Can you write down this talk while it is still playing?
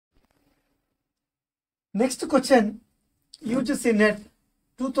Next question, UGC NET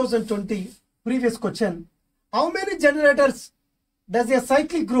 2020 previous question. How many generators does a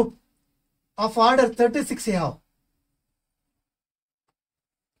cyclic group of order 36 have?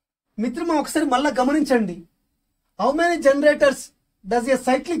 మిత్రమా ఒకసారి మళ్ళా గమనించండి. How many generators does a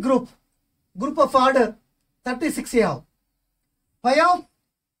cyclic group of order 36 have? Phi of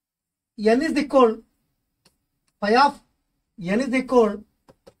n is equal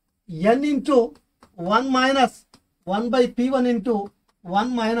n into 1 minus 1 by P1 into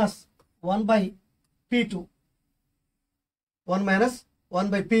 1 minus 1 by P2. 1 minus 1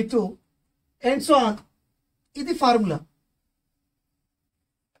 by P2 and so on. This is the formula.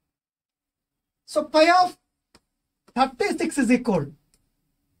 So pi of 36 is equal.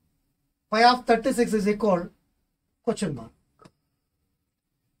 Pi of 36 is equal question mark.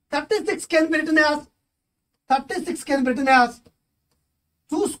 36 can be written as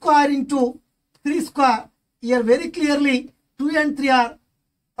 2 square into 3 square. Here very clearly 2 and 3 are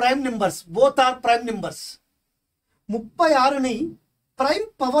prime numbers. Both are prime numbers. 36 ని prime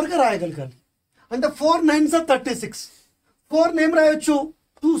power గా రాయగలగాలి. అంటే 4 9s are 36. 4 name రాయొచ్చు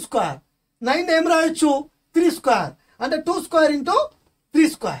 2 square. 9 name రాయొచ్చు 3 square. అంటే 2 square into 3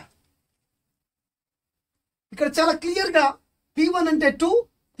 square. ఇక్కడ చాలా clear గా P1 అంటే 2,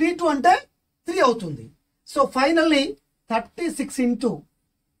 P2 అంటే 3 అవుతుంది. So finally 36 into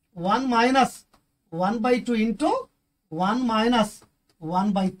 1 minus 1 by 2 into 1 minus 1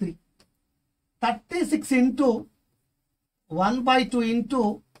 by 3. 36 into 1 by 2 into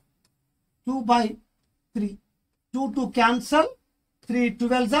 2 by 3. 2 to cancel. 3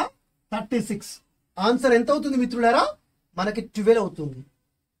 12s are 36. Answer ఎంత అవుతుంది మిత్రులారా? మనకి 12 అవుతుంది.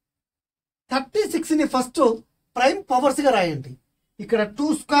 36 ని ఫస్ట్ ప్రైమ్ పవర్స్ గా రాయండి. ఇక్కడ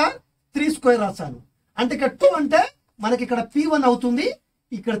 2 స్క్వేర్ 3 స్క్వేర్ రాశాను. అంటే ఇక్కడ 2 అంటే మనకి ఇక్కడ P1 అవుతుంది.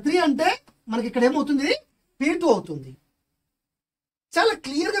 ఇక్కడ 3 అంటే మనకి ఇక్కడ ఏమవుతుంది? P2 అవుతుంది. చాలా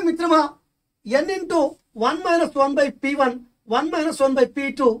క్లియర్ గా మిత్రమా n into 1 minus 1 by P1 1 minus 1 by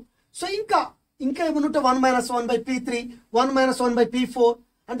P2. So ఇంకా ఏమనుంటే 1 minus 1 by P3 1 minus 1 by P4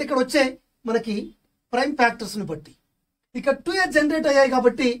 అంటే ఇక్కడ వచ్చే మనకి ప్రైమ్ ఫ్యాక్టర్స్ ని బట్టి ఇక్కడ 2 జనరేట్ అయ్యాయి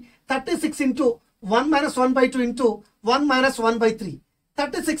కాబట్టి 36 into 1 minus 1 by 2 into 1 minus 1 by 3.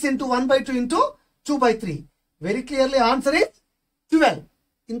 36 into 1 by 2 into 2 by 3. Very clearly answer is 12.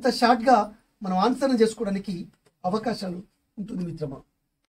 ఇంత షార్ట్ గా మనం ఆన్సర్ చేసుకోవడానికి అవకాశాలు ఉంటుంది మిత్రమా.